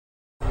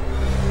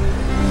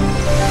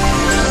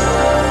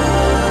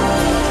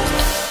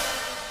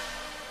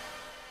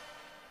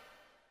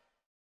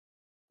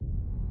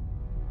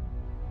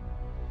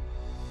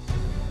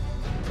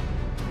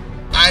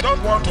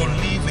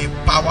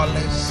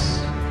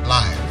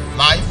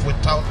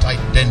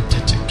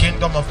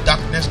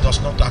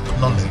does not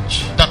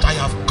acknowledge that I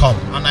have come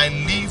and I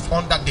live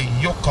under the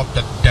yoke of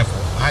the devil.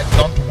 I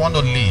don't want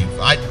to live.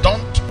 I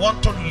don't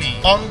want to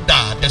live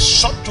under the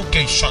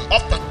subjugation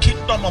of the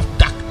kingdom of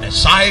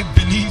darkness. I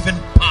believe in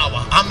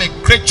power. I'm a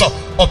creature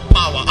of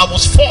power. I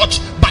was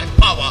forged by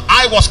power.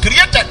 I was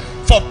created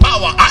for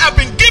power. I have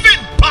been given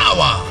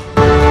power.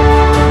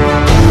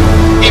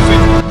 If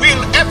it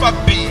will ever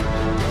be,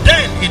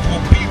 then it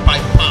will be by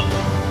power.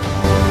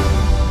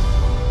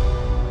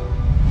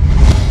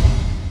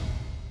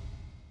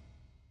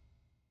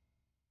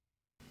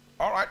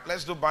 All right,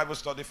 let's do Bible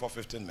study for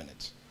 15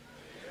 minutes.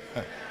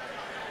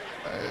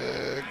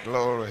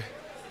 Glory.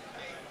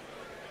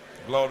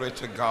 Glory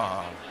to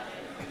God.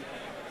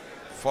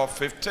 For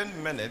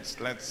 15 minutes,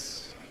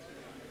 let's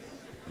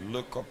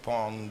look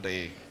upon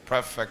the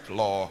perfect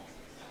law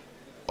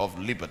of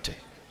liberty.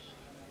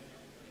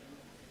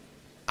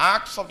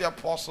 Acts of the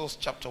Apostles,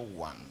 chapter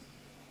 1.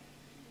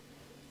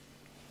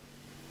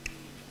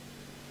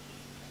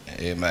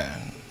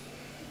 Amen.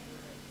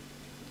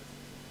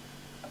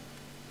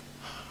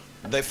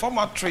 The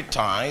former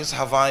treatise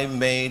have I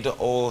made,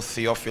 O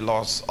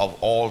Theophilus, of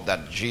all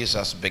that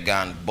Jesus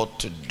began both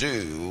to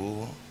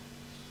do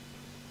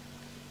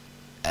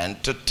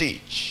and to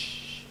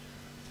teach,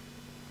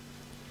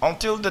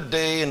 until the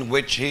day in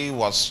which he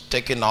was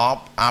taken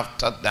up.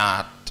 After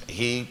that,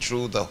 he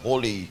through the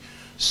Holy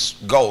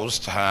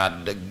Ghost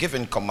had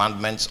given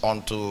commandments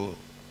unto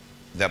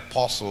the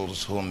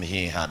apostles whom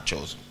he had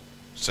chosen.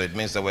 So it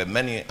means there were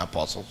many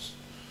apostles,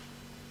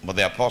 but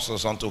the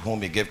apostles unto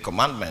whom he gave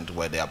commandment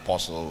were the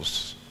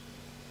apostles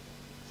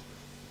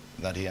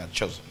that he had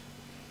chosen.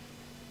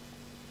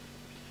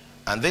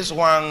 And these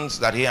ones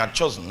that he had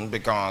chosen,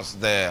 because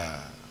they're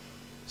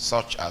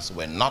such as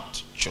were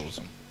not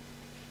chosen,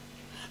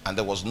 and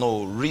there was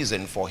no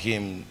reason for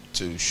him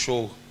to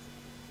show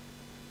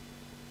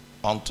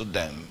unto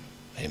them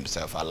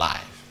himself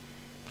alive.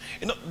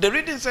 You know, the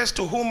reading says,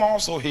 to whom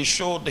also he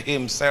showed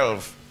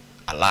himself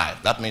alive.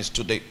 That means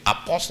to the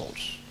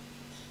apostles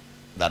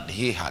that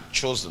he had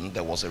chosen,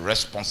 there was a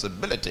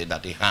responsibility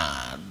that he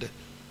had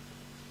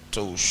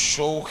to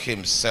show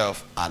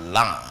himself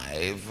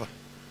alive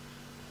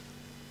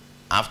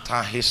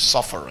after his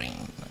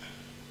suffering.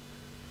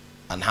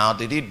 And how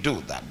did he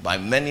do that? By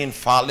many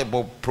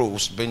infallible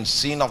proofs, being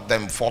seen of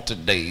them 40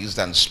 days,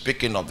 and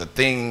speaking of the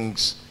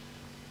things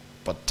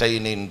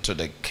pertaining to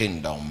the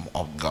kingdom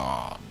of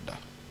God.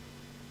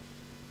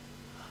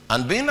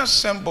 And being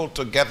assembled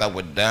together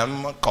with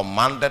them,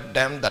 commanded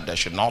them that they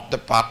should not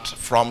depart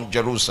from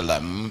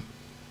Jerusalem,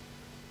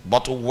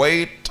 but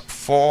wait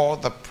for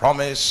the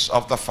promise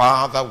of the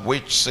Father,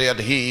 which said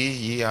he,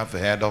 ye have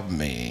heard of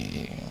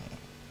me.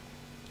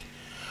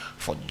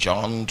 For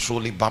John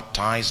truly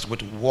baptized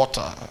with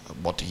water,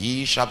 but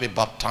ye shall be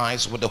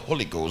baptized with the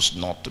Holy Ghost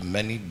not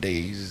many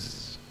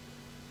days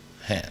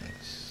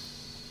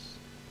hence.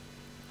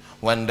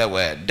 When they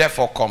were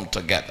therefore come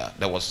together,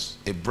 there was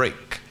a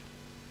break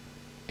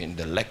in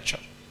the lecture.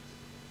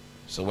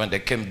 So when they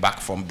came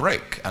back from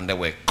break and they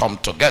were come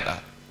together,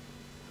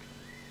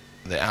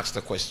 they asked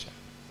the question,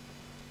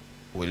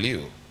 will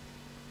you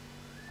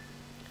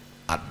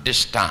at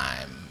this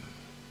time,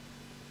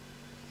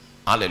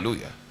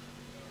 hallelujah,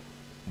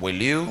 will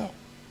you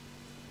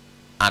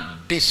at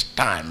this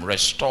time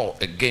restore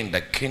again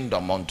the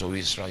kingdom unto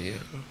Israel?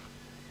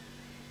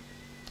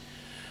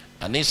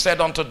 And he said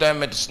unto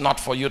them, it is not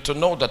for you to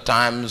know the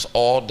times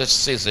or the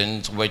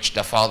seasons which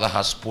the Father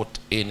has put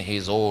in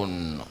his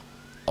own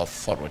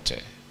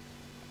authority.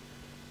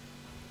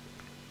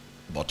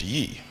 But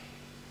ye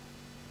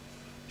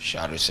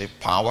shall receive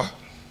power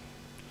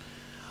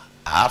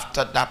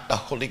after that the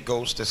Holy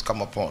Ghost is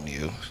come upon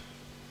you,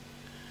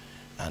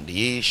 and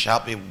ye shall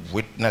be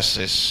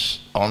witnesses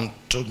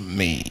unto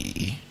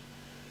me,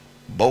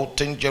 both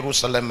in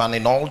Jerusalem and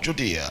in all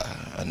Judea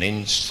and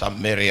in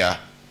Samaria,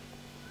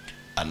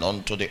 and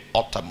unto the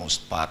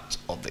uttermost part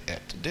of the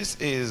earth. This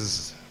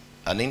is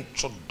an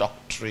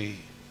introductory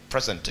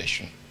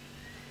presentation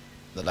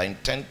that I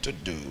intend to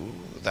do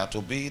that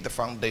will be the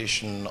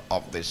foundation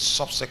of the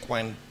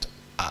subsequent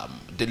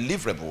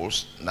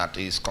deliverables that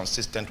is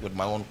consistent with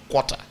my own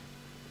quota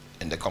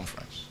in the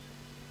conference.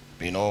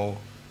 You know,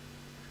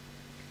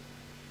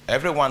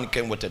 everyone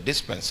came with a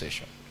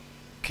dispensation,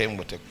 came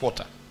with a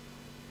quota.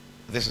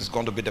 This is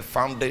going to be the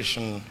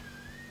foundation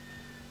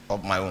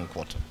of my own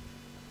quota.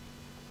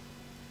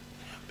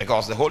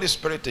 Because the Holy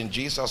Spirit in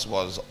Jesus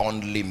was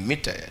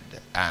unlimited,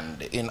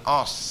 and in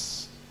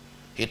us,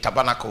 he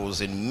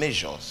tabernacles in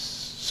measures.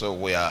 So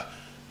we are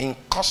in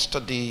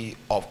custody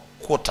of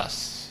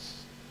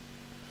quotas.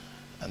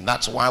 And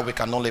that's why we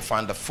can only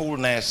find the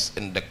fullness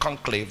in the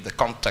conclave, the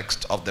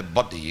context of the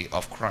body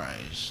of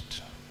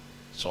Christ.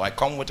 So I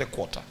come with a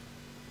quota.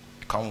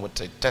 I come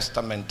with a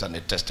testament and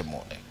a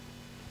testimony.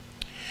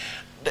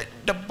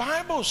 The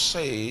Bible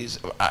says,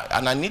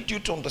 and I need you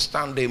to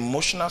understand the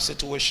emotional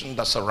situation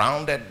that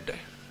surrounded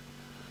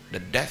the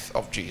death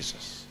of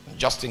Jesus.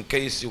 Just in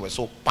case you were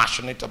so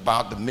passionate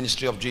about the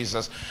ministry of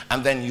Jesus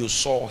and then you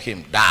saw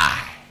him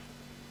die.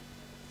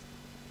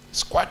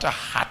 It's quite a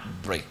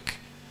heartbreak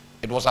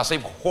It was as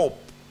if hope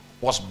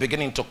was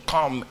beginning to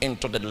come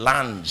into the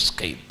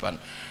landscape, and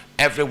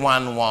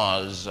everyone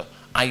was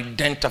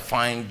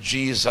identifying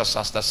Jesus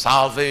as the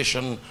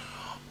salvation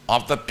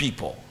of the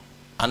people.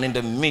 And in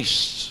the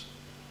midst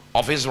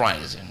of his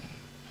rising,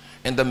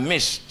 in the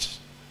midst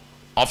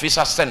of his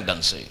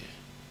ascendancy,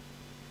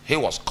 he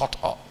was cut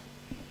off.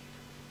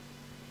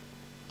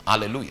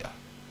 Hallelujah.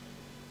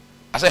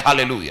 I say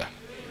hallelujah.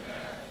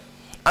 Amen.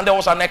 And there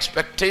was an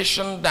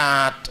expectation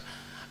that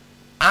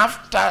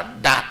after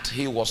that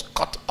he was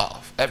cut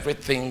off,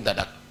 everything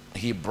that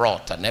he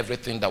brought and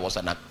everything that was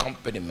an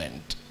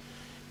accompaniment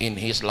in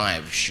his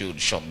life should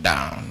shut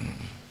down.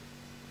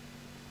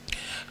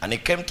 And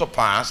it came to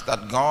pass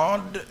that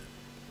God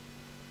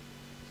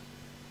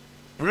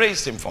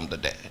raised him from the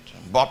dead.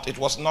 But it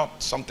was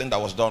not something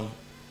that was done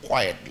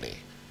quietly.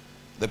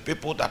 The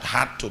people that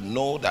had to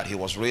know that he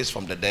was raised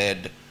from the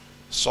dead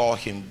saw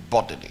him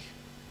bodily.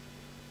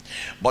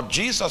 But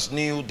Jesus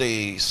knew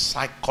the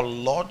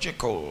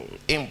psychological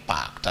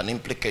impact and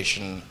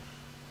implication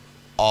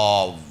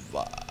of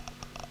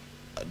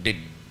the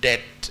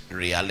death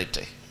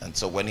reality. And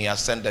so when he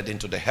ascended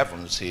into the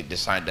heavens, he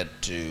decided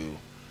to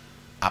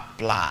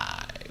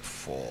apply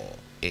for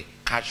a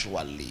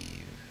casual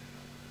leave.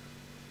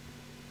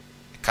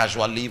 A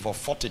casual leave of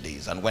 40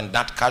 days. And when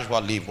that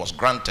casual leave was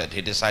granted,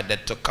 he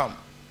decided to come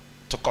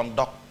to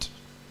conduct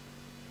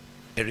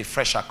a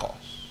refresher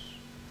course,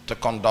 to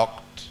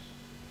conduct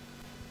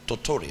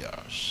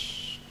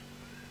tutorials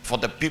for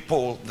the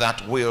people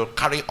that will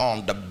carry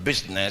on the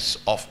business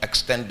of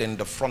extending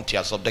the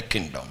frontiers of the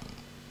kingdom.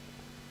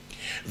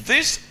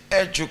 This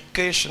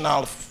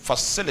educational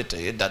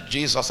facility that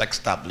Jesus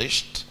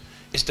established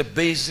is the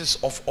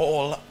basis of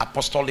all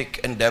apostolic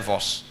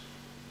endeavors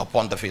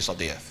upon the face of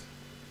the earth.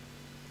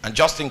 And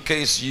just in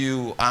case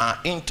you are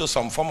into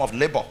some form of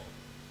labor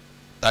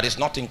that is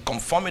not in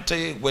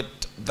conformity with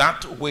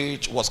that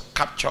which was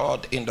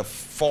captured in the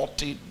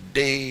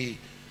 40-day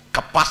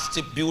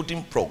capacity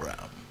building program,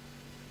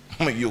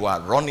 you are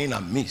running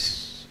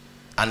amiss,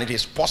 and it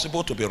is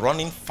possible to be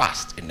running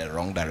fast in the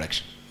wrong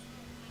direction.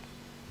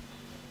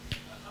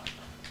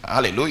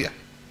 Hallelujah.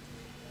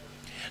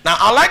 Now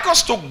I'd like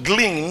us to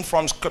glean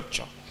from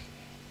scripture.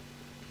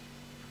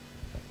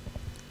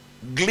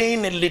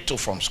 Glean a little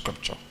from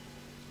scripture.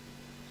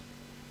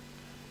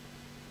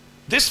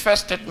 This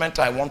first statement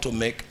I want to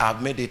make,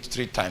 I've made it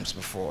 3 times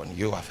before and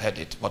you have heard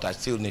it, but I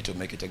still need to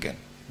make it again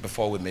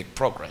before we make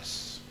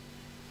progress.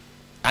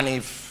 And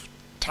if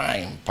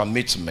time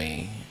permits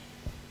me,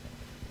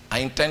 I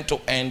intend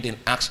to end in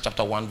Acts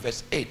chapter 1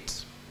 verse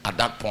 8. At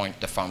that point,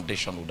 the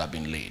foundation would have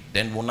been laid.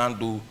 Then we'll now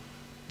do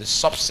the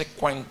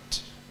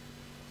subsequent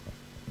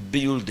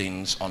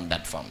buildings on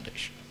that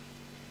foundation.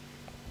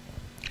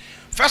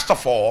 First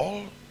of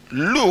all,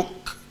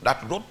 Luke,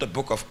 that wrote the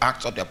book of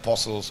Acts of the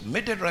Apostles,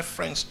 made a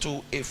reference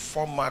to a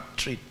former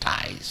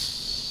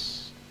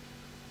treatise.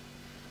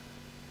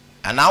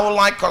 And I would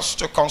like us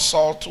to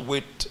consult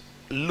with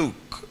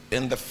Luke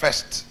in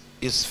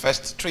his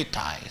first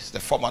treatise, the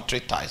former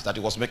treatise that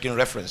he was making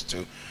reference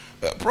to.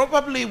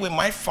 Probably we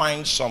might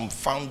find some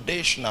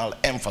foundational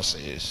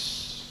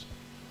emphasis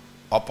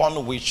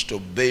upon which to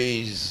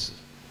base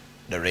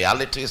the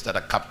realities that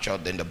are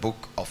captured in the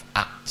book of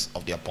Acts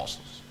of the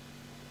Apostles.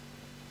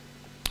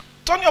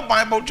 Turn your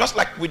Bible just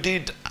like we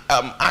did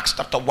Acts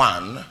chapter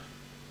 1.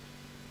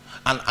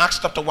 And Acts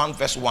chapter 1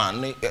 verse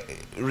 1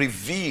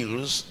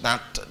 reveals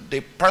that the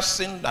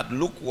person that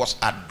Luke was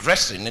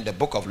addressing in the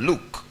book of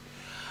Luke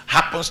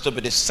happens to be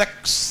the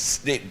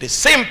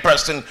same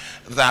person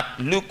that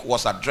Luke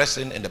was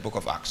addressing in the book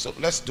of Acts. So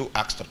let's do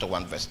Acts chapter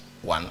 1 verse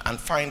 1 and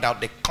find out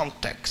the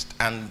context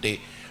and the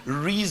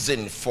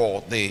reason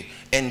for the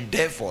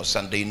endeavors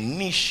and the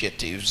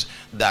initiatives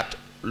that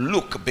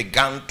Luke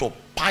began to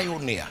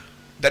pioneer.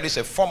 There is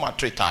a former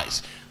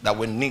treatise that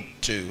we need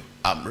to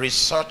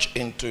research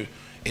into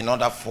in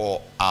order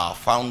for our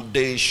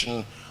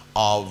foundation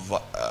of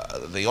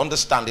the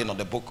understanding of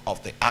the book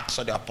of the Acts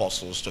of the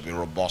Apostles to be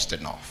robust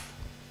enough.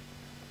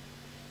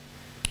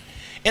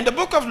 In the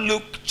book of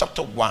Luke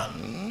chapter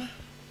 1,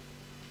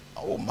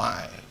 oh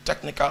my,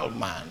 technical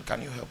man,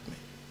 can you help me?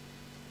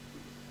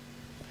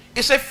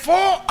 It says,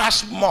 for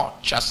as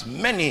much as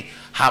many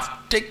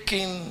have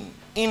taken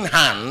in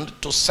hand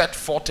to set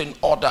forth in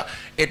order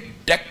a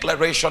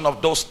declaration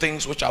of those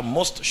things which are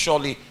most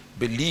surely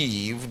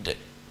believed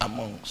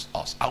amongst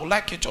us. I would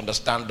like you to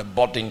understand the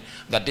burden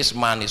that this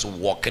man is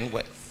walking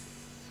with.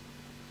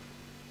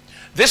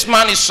 This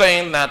man is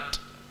saying that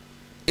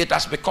it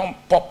has become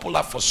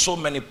popular for so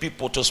many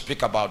people to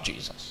speak about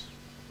Jesus.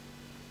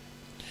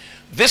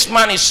 This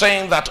man is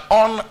saying that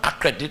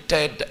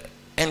unaccredited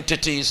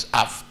entities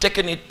have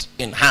taken it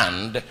in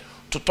hand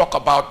to talk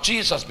about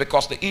Jesus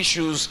because the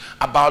issues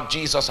about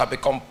Jesus have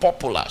become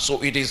popular.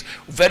 So it is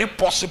very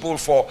possible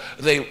for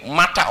the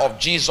matter of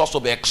Jesus to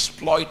be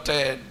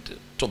exploited,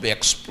 to be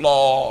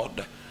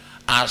explored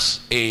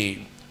as a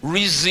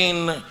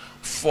reason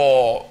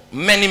for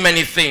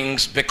many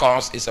things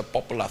because it's a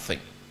popular thing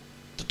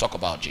to talk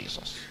about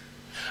Jesus.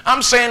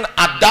 I'm saying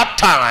at that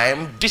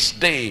time, this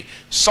day,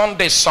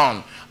 Sunday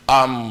sun,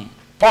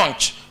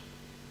 Punch,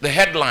 the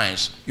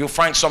headlines, you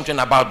find something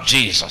about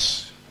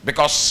Jesus.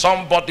 Because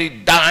somebody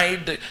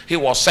died, he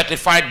was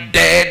certified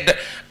dead,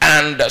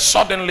 and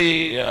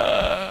suddenly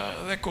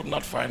they could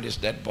not find his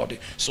dead body.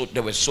 So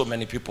there were so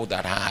many people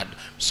that had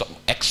some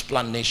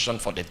explanation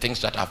for the things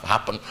that have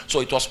happened.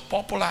 So it was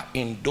popular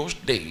in those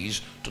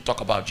days to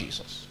talk about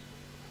Jesus.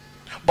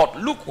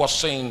 But Luke was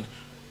saying,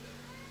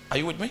 are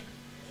you with me?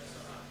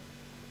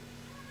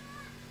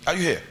 Are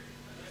you here?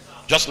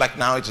 Just like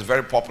now, it's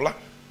very popular.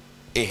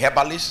 A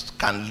herbalist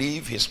can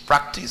leave his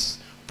practice,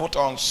 put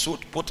on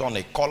suit, put on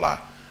a collar,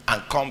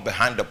 and come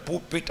behind the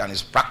pulpit and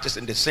is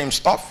practicing the same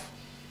stuff.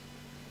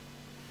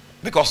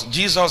 Because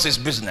Jesus is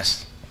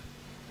business.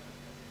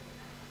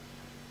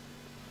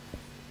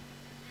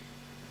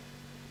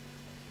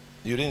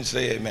 You didn't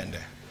say amen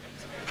there.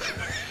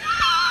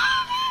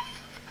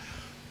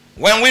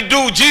 When we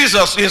do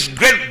Jesus, it's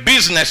great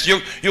business.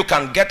 You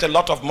can get a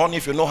lot of money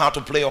if you know how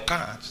to play your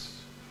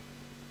cards.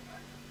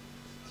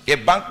 A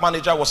bank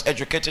manager was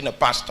educating a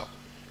pastor.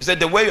 He said,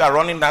 the way you are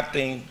running that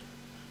thing,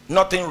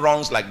 nothing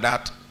runs like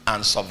that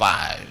and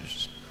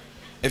survives.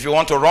 If you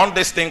want to run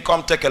this thing,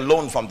 come take a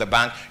loan from the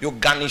bank. You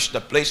garnish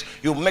the place.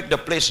 You make the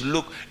place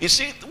look. You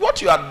see,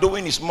 what you are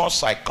doing is more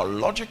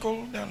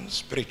psychological than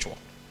spiritual.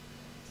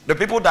 The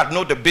people that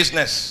know the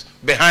business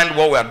behind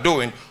what we are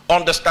doing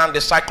understand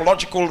the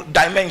psychological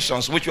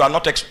dimensions which you are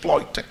not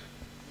exploiting.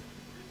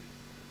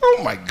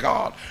 Oh my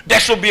God.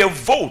 There should be a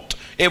vote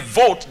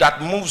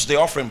that moves the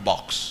offering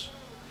box.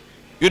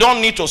 You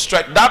don't need to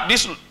stretch that,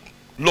 this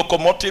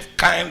locomotive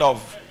kind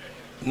of,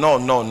 no,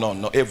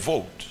 a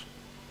vote.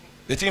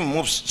 The thing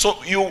moves.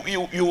 So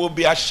you will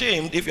be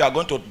ashamed if you are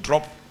going to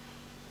drop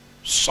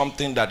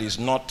something that is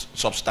not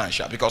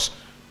substantial, because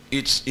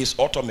it's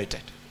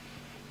automated.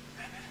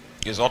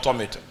 It's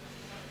automated.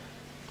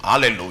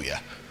 Hallelujah.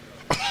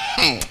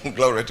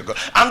 Glory to God.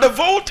 And the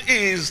vote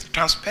is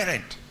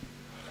transparent.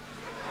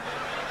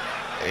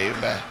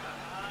 Amen.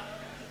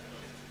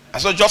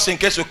 And so just in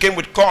case you came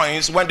with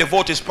coins, when the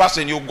vote is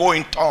passing, you go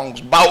in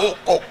tongues.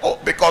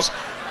 Because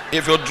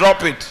if you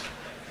drop it,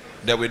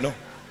 they will know.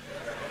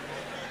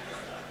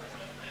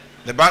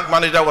 The bank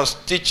manager was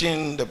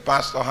teaching the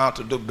pastor how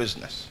to do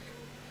business.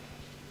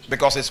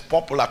 Because it's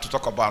popular to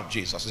talk about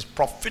Jesus. It's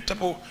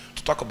profitable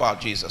to talk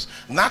about Jesus.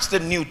 And that's the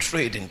new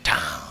trade in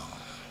town.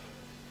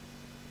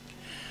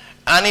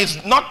 And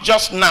it's not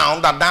just now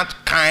that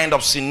kind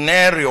of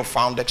scenario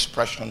found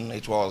expression.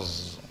 It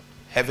was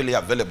heavily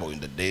available in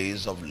the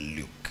days of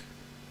Luke.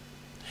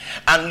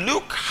 And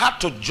Luke had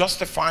to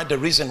justify the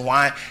reason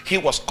why he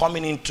was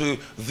coming into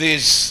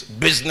this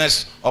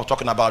business of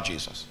talking about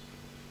Jesus.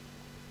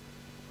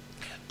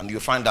 And you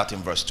find that in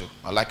verse 2.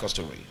 I'd like us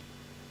to read.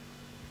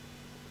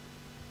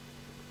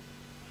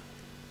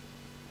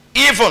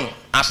 Even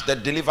as they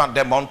delivered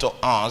them unto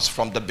us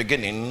from the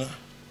beginning,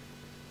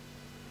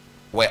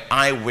 were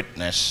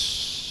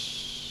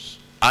eyewitnesses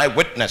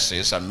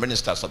and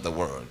ministers of the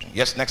word.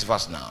 Yes, next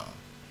verse now.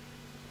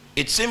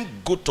 It seemed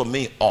good to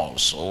me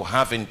also,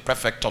 having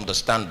perfect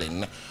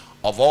understanding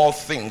of all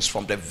things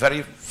from the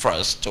very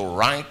first, to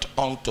write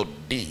unto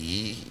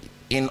thee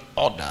in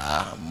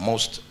order,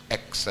 most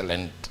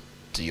excellent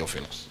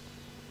Theophilus.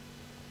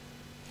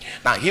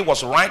 Now he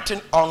was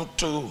writing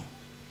unto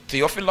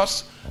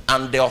Theophilus,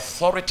 and the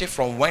authority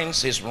from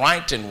whence his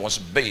writing was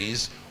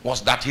based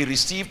was that he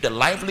received the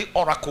lively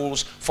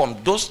oracles from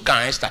those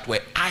guys that were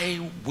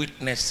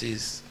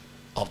eyewitnesses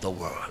of the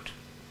word.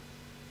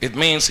 It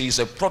means he's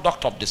a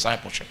product of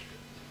discipleship.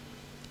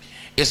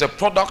 It's a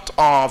product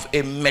of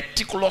a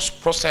meticulous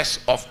process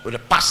of the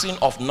passing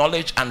of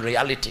knowledge and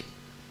reality.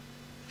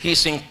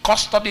 He's in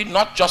custody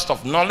not just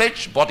of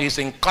knowledge, but he's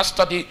in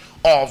custody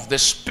of the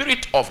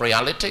spirit of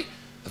reality.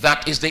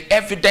 That is the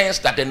evidence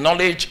that the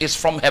knowledge is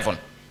from heaven.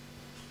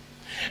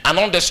 And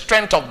on the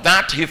strength of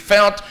that, he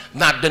felt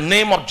that the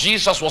name of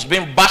Jesus was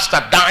being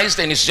bastardized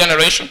in his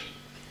generation.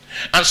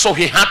 And so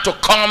he had to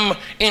come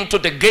into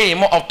the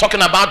game of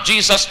talking about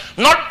Jesus,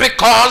 not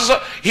because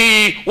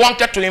he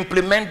wanted to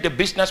implement the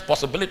business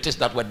possibilities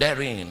that were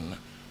therein,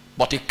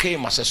 but he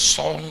came as a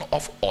son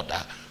of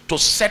order to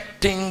set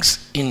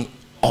things in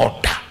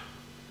order.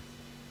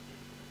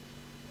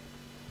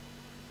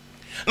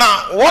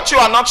 Now, what you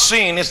are not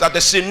seeing is that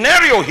the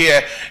scenario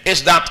here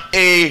is that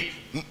a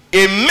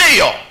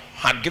mayor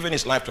had given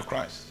his life to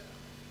Christ,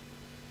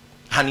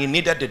 and he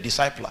needed a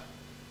discipler.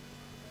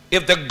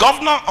 If the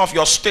governor of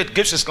your state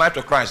gives his life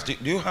to Christ, do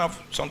you have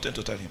something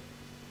to tell him?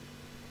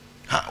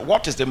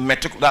 What is the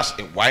meticulous? That's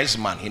a wise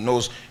man. He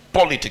knows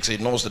politics. He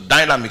knows the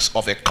dynamics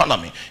of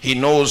economy. He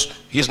knows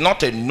he's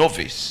not a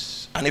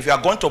novice. And if you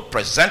are going to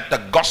present the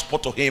gospel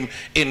to him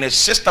in a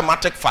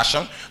systematic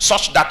fashion,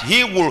 such that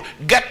he will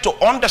get to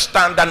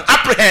understand and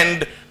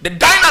apprehend the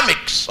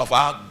dynamics of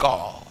our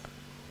God,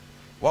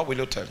 what will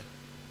you tell him?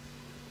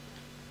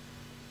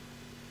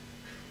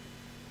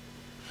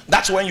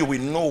 That's when you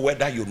will know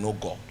whether you know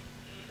God.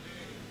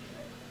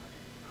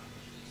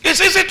 It's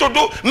easy to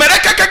do,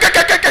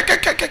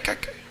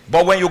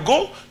 but when you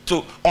go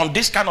to on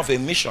this kind of a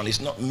mission, it's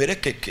not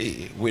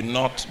will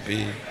not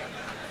be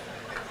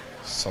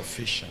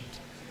Sufficient.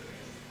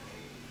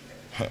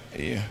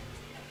 Yeah.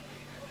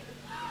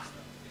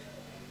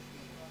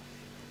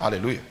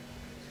 Hallelujah.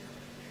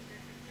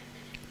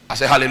 I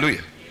say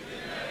hallelujah.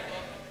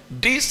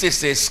 This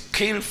is a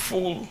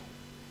skillful,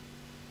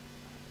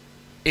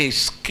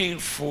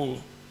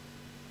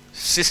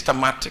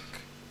 systematic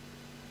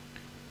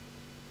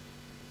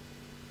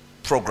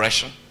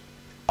progression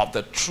of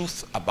the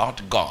truth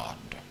about God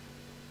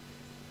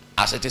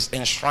as it is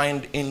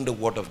enshrined in the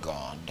Word of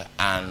God,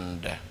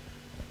 and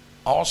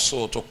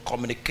also to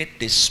communicate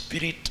the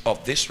spirit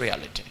of this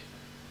reality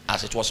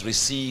as it was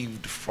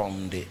received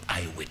from the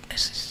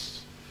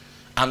eyewitnesses.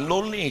 And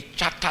only a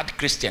chartered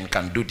Christian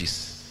can do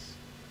this.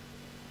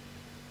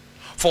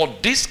 For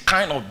this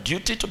kind of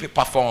duty to be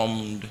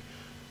performed,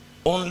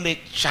 only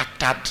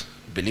chartered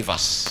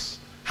believers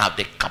have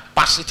the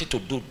capacity to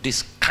do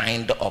this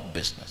kind of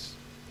business.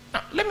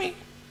 Now,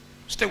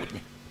 stay with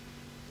me.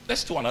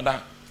 Let's do another.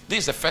 This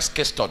is the first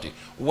case study.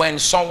 When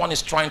someone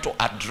is trying to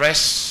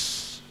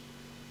address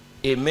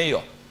a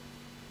mayor,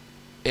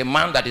 a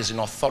man that is in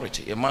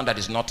authority, a man that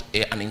is not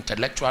an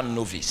intellectual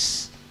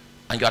novice,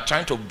 and you are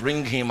trying to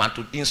bring him and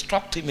to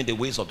instruct him in the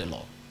ways of the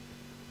law.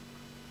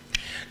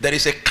 There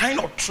is a kind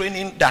of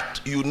training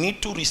that you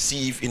need to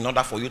receive in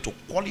order for you to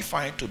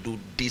qualify to do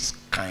this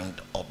kind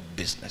of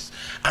business.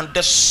 And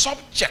the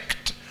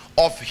subject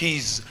of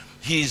his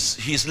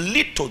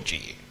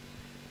liturgy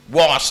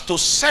was to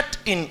set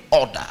in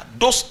order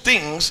those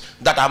things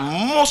that are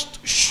most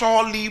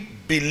surely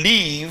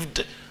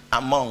believed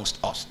amongst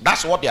us.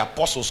 That's what the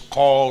apostles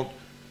called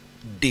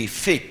the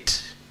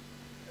faith.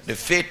 The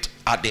faith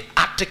are the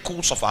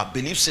articles of our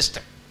belief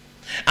system.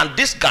 And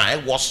this guy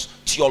was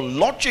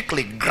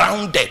theologically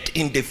grounded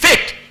in the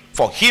faith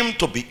for him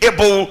to be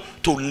able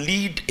to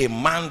lead a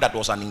man that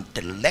was an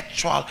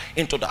intellectual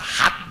into the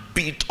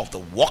heartbeat of the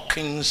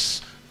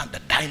workings and the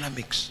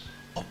dynamics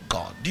of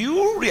God. Do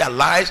you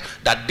realize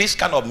that this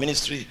kind of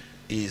ministry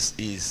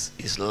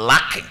is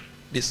lacking?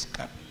 This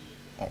kind.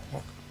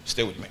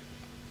 Stay with me.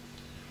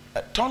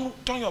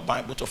 Turn your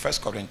Bible to 1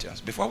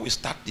 Corinthians. Before we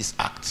start these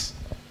acts,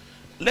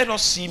 let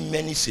us see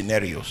many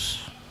scenarios.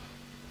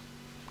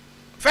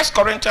 1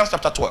 Corinthians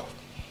chapter 12.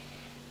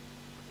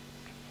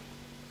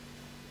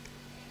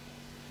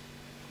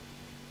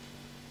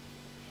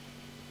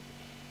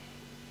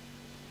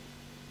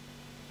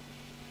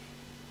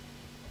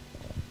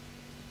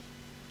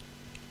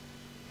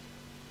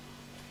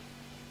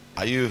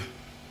 Are you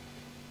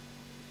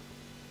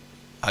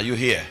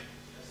here?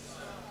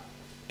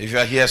 If you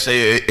are here,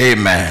 say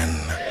amen.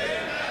 Amen.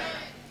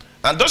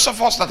 And those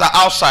of us that are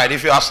outside,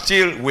 if you are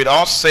still with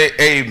us, say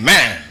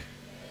amen.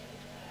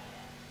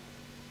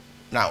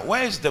 Now,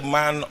 where is the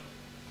man,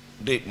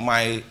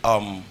 my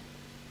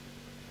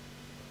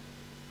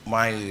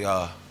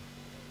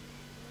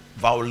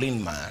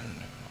violin man?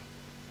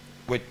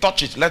 We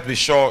touch it, let's be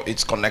sure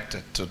it's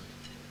connected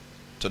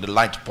to the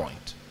light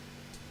point.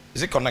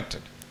 Is it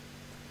connected?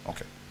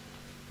 Okay.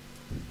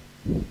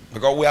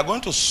 Because we are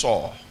going to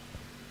soar.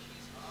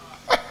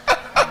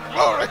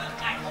 Glory.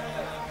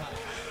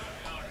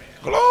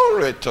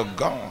 Glory to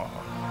God.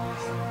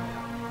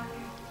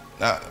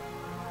 Now,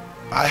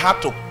 I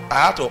had to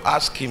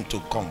ask him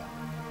to come.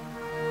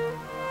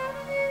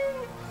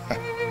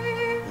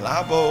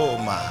 Labo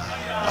man.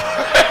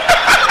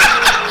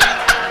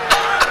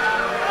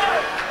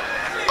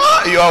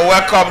 You are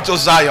welcome to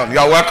Zion. You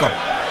are welcome.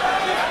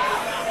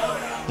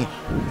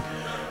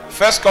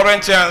 1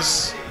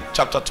 Corinthians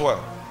chapter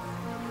 12.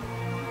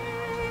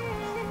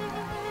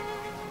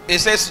 It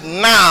says,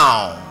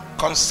 now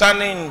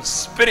concerning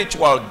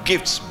spiritual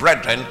gifts,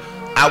 brethren,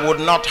 I would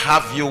not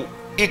have you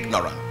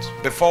ignorant.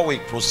 Before we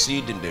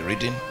proceed in the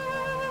reading,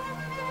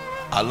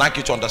 I'd like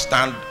you to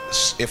understand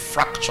a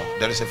fracture.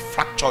 There is a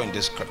fracture in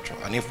this scripture,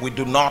 and if we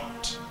do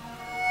not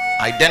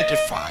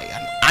identify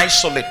and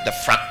isolate the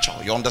fracture,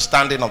 your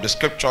understanding of the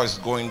scripture is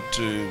going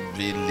to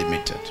be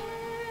limited.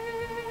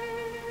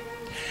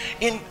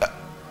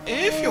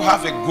 If you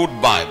have a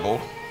good Bible,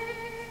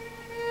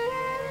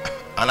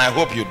 and I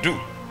hope you do,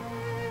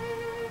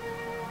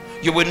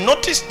 you will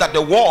notice that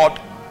the word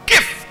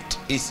gift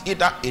is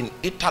either in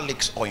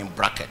italics or in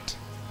bracket.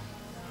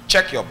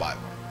 Check your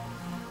Bible.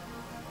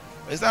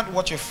 Is that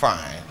what you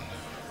find?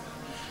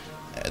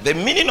 The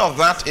meaning of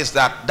that is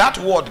that that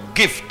word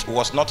gift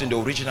was not in the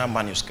original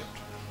manuscript.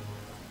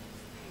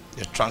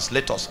 The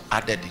translators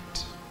added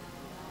it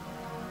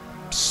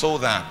so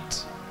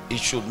that it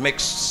should make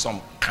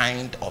some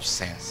kind of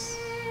sense.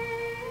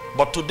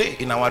 But today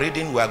in our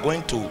reading we are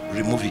going to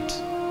remove it.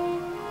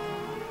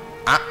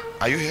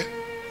 Are you here?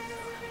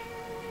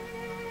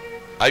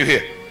 Are you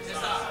here?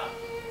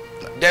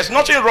 There's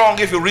nothing wrong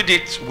if you read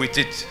it with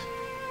it.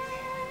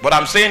 But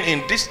I'm saying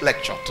in this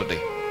lecture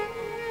today,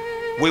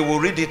 we will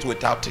read it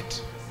without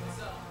it.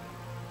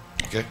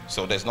 Okay?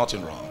 So there's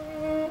nothing wrong.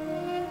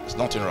 There's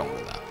nothing wrong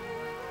with that.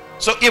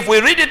 So if we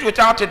read it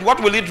without it,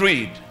 what will it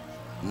read?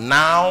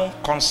 Now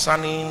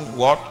concerning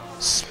what?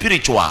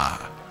 Spiritual.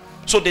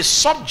 So the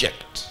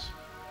subject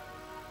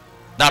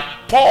that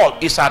Paul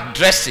is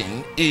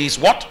addressing is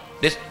what?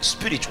 The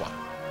spiritual.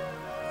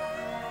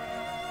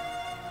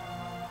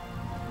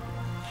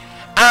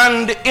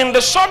 And in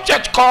the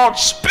subject called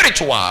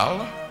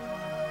spiritual,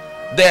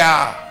 there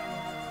are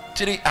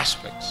three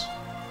aspects.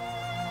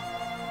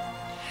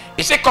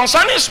 He said,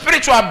 concerning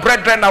spiritual,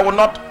 brethren, I will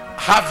not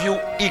have you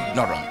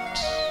ignorant.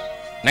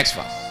 Next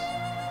verse.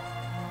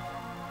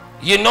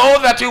 You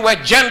know that you were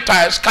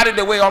Gentiles carried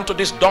away unto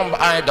these dumb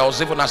idols,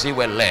 even as ye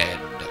were led.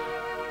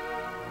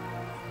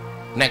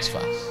 Next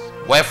verse.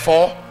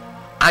 Wherefore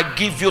I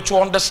give you to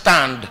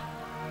understand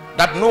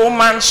that no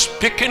man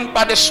speaking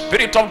by the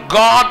Spirit of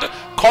God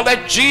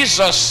calleth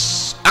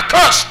Jesus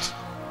accursed,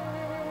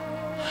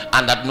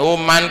 and that no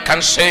man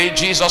can say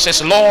Jesus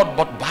is Lord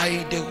but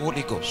by the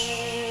Holy Ghost.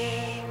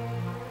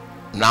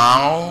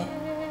 Now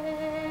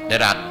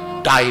there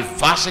are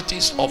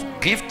diversities of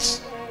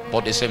gifts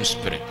but the same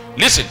Spirit.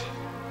 Listen,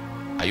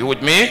 are you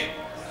with me?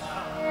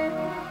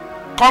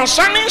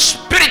 Concerning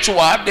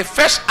spiritual, the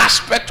first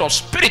aspect of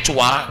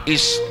spiritual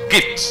is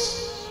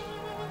gifts.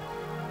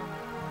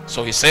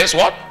 So he says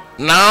what?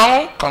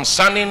 Now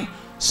concerning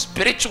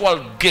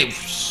spiritual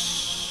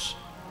gifts,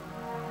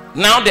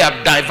 now there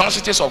are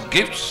diversities of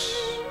gifts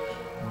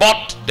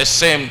but the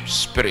same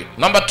Spirit.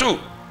 Number two,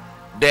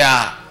 there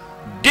are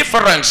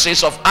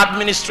differences of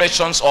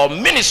administrations or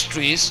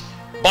ministries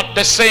but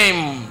the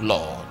same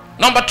Lord.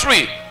 Number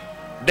three,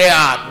 there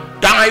are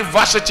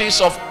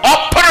diversities of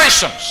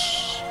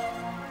operations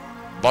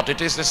but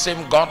it is the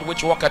same God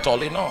which worketh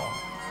all in all.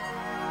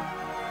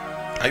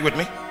 Are you with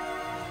me?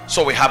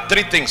 So we have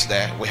three things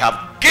there. We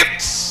have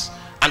gifts,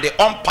 and the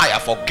umpire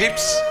for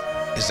gifts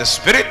is the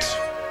Spirit.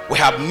 We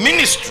have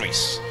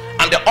ministries,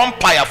 and the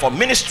umpire for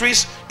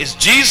ministries is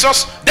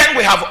Jesus. Then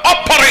we have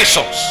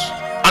operations,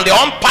 and the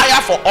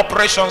umpire for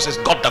operations is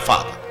God the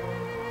Father.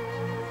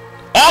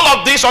 All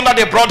of this under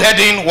the broad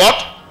heading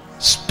what?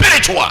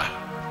 Spiritual.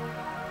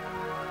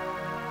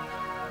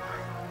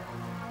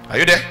 Are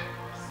you there?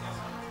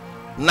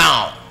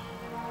 Now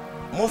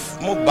move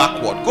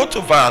backward, go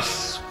to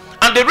verse.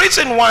 And the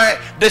reason why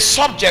the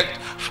subject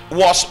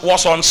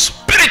was on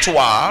spiritual,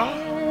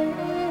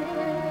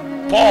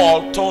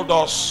 Paul told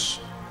us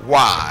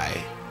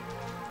why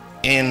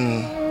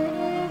in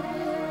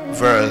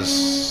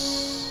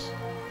verse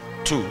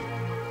 2.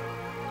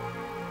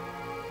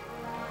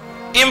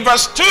 In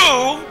verse 2,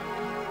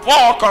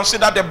 Paul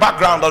considered the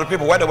background of the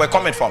people, where they were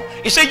coming from.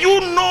 He said,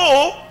 you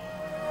know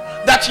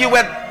that you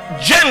were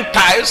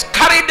Gentiles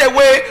carried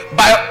away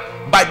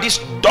by these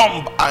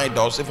dumb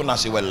idols, even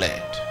as you were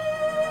led.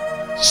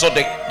 So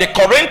the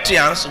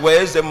Corinthians were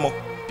Ezemo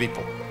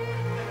people.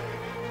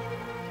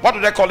 What do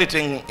they call it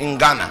in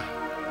Ghana?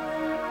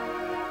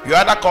 You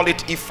either call it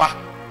Ifa,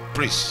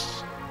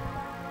 priest.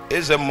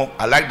 Ezemo,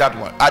 I like that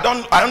one. I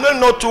don't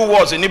know two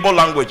words in Igbo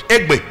language,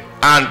 Egbe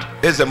and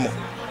Ezemo.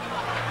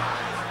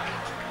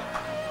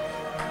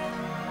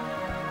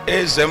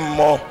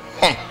 Ezemo.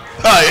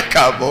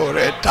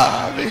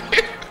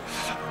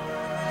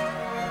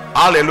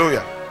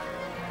 Hallelujah.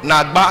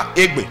 Nagba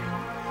Egbe.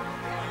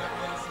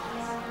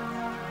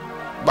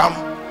 Bam.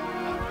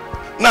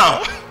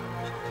 Now,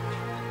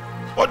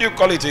 what do you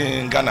call it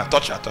in Ghana?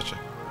 Touch her, touch her.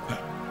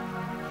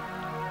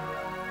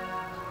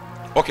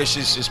 Okay,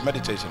 she's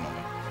meditating on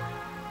it.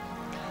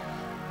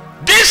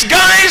 These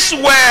guys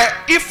were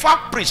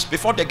Ifa priests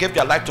before they gave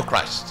their life to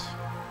Christ.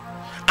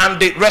 And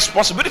the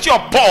responsibility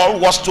of Paul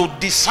was to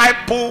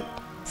disciple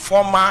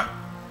former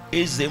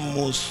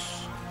Ezemos.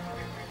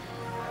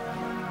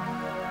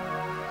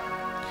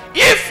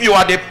 If you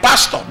are the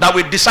pastor that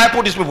will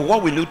disciple these people,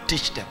 what will you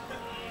teach them?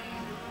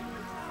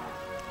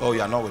 Oh,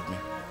 you are not with me.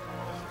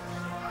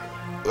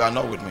 You are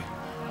not with me.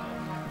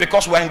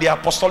 Because we are in the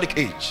apostolic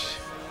age.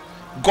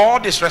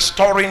 God is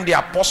restoring the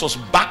apostles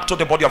back to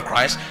the body of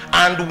Christ,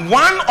 and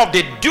one of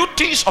the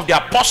duties of the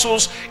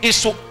apostles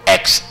is to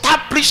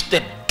establish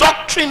the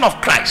doctrine of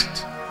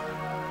Christ.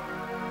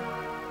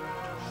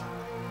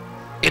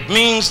 It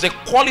means the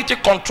quality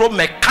control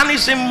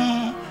mechanism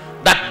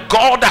that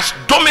God has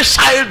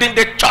domiciled in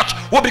the church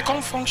will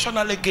become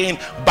functional again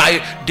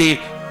by the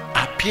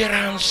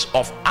appearance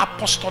of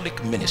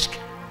apostolic ministry.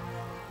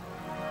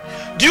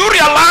 Do you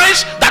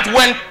realize that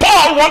when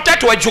Paul wanted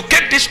to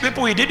educate these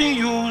people, he didn't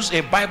use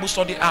a Bible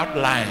study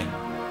outline?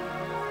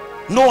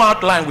 No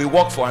outline will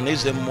work for an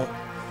Ezemo.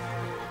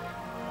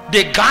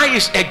 The guy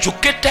is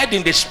educated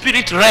in the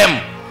spirit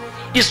realm.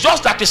 It's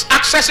just that his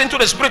access into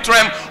the spirit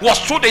realm was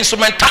through the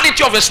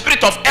instrumentality of a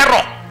spirit of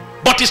error.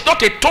 But it's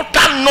not a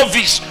total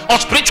novice on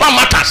spiritual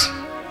matters.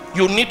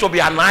 You need to be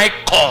an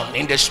icon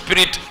in the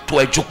spirit to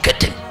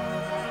educate him.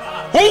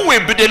 Who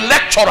will be the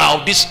lecturer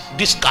of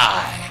this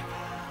guy?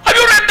 Have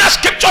you read that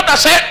scripture that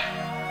said,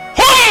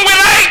 whom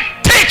will I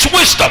teach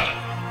wisdom?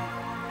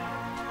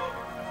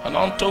 And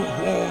unto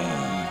whom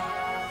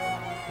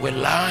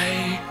will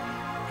I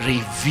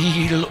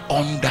reveal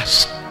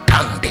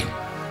understanding?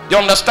 The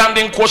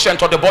understanding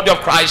quotient of the body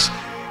of Christ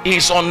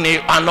is on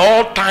an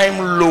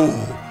all-time low.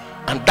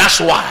 And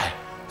that's why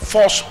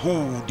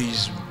falsehood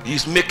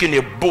is making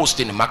a boast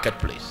in the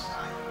marketplace.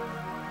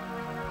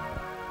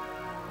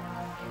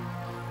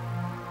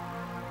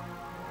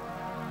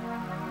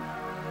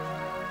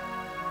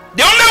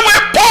 The only way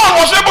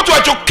Paul was able to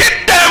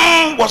educate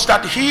them was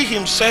that he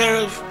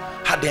himself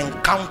had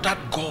encountered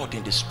God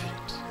in the spirit.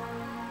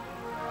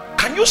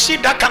 Can you see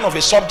that kind of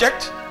a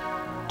subject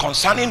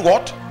concerning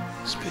what?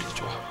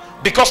 Spiritual.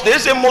 Because the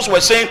Amos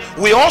were saying,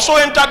 we also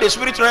entered the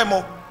spirit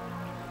realm.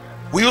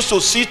 We used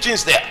to see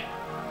things there.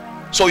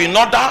 So in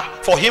order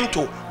for him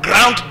to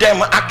ground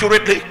them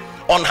accurately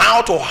on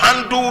how to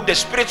handle the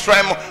spirit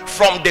realm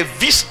from the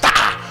vista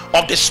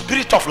of the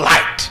spirit of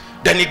light,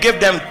 then he gave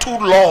them two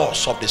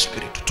laws of the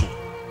spirit too.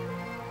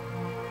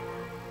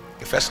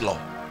 The first law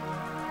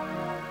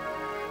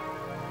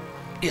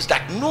is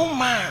that no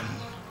man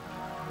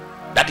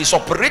that is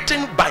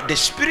operating by the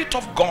Spirit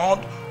of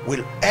God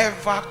will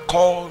ever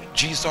call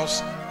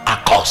Jesus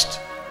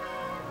accursed.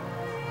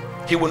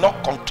 He will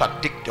not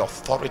contradict the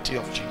authority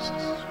of Jesus.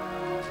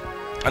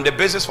 And the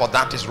basis for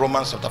that is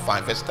Romans chapter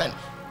 5 verse 10.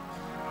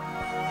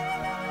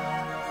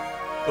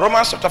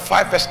 Romans chapter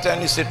 5 verse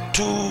 10 is a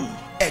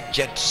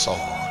two-edged sword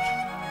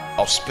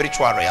of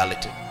spiritual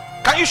reality.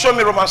 Can you show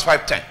me Romans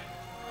 5:10?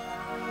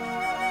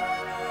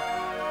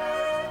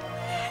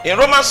 In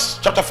Romans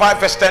chapter 5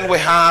 verse 10 we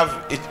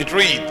have, it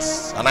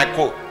reads, and I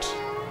quote,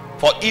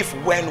 "For if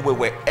when we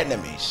were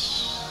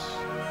enemies,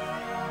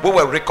 we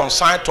were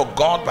reconciled to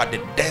God by the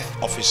death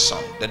of his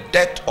son." The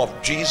death of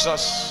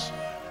Jesus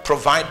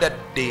provided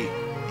the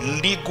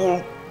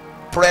legal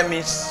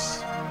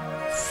premise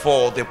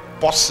for the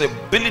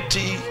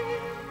possibility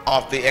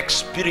of the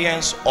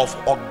experience of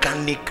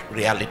organic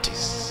realities.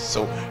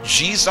 So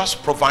Jesus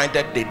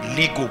provided the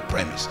legal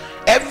premise.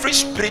 Every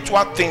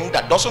spiritual thing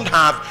that doesn't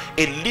have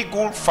a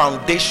legal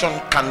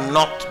foundation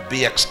cannot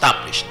be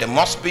established. There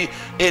must be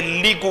a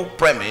legal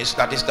premise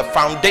that is the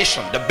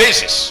foundation, the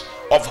basis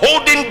of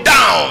holding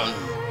down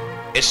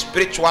a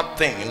spiritual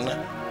thing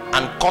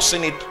and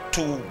causing it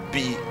to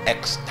be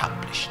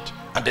established.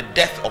 And the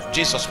death of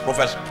Jesus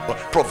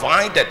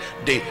provided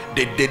the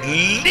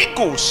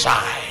legal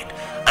side.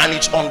 And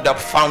it's on the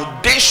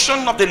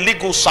foundation of the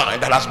legal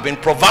side that has been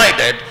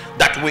provided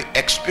that we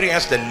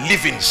experience the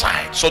living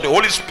side. So the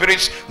Holy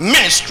Spirit's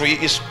ministry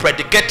is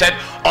predicated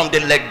on the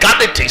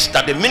legalities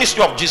that the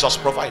ministry of Jesus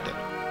provided.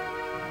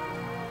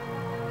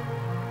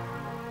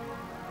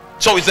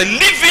 So it's a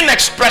living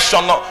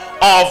expression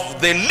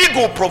of the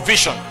legal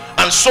provision.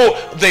 And so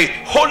the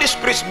Holy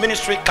Spirit's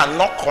ministry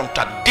cannot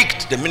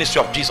contradict the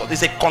ministry of Jesus.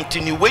 It's a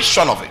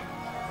continuation of it.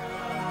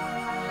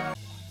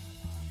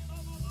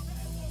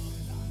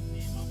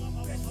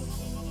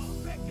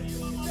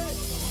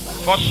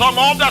 For some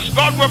others,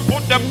 God will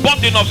put the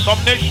burden of some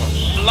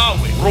nations,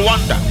 Malawi,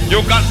 Rwanda,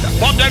 Uganda.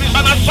 But there is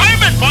an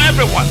assignment for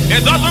everyone.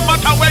 It doesn't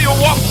matter where you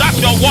work, that's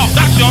your work,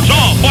 that's your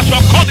job. But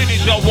your calling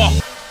is your work.